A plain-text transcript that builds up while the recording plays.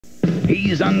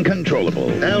He's uncontrollable.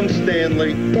 I'm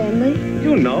Stanley. Stanley?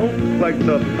 You know, like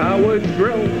the power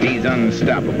drill. He's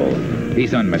unstoppable.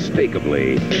 He's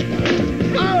unmistakably...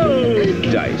 Oh!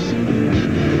 Dice.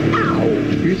 Ow!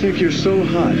 You think you're so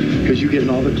hot because you get in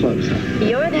all the clubs.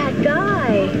 You're that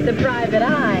guy, the private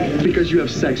eye. Because you have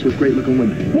sex with great-looking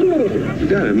women. You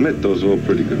gotta admit, those are all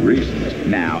pretty good reasons.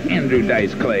 Now, Andrew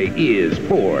Dice Clay is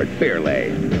Ford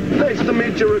Fairlane. Nice to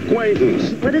meet your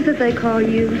acquaintance. What is it they call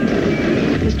you?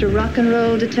 Mr. Rock and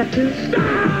Roll Detective?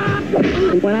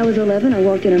 When I was 11, I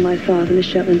walked in on my father, the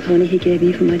Shetland pony he gave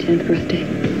me for my 10th birthday.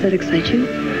 Does that excite you?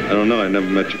 I don't know. I never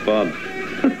met your father.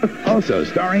 Also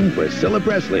starring Priscilla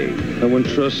Presley, I wouldn't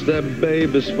trust that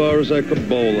babe as far as I could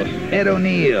bowl her. Ed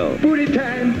O'Neill, Booty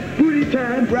time! Booty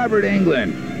time! Robert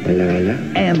Englund, Hello, hello.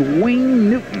 and Wayne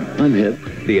Newton. I'm hip.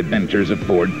 The Adventures of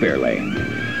Ford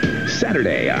Fairlane.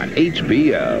 Saturday on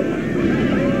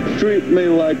HBO. Treat me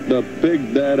like the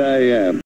pig that I am.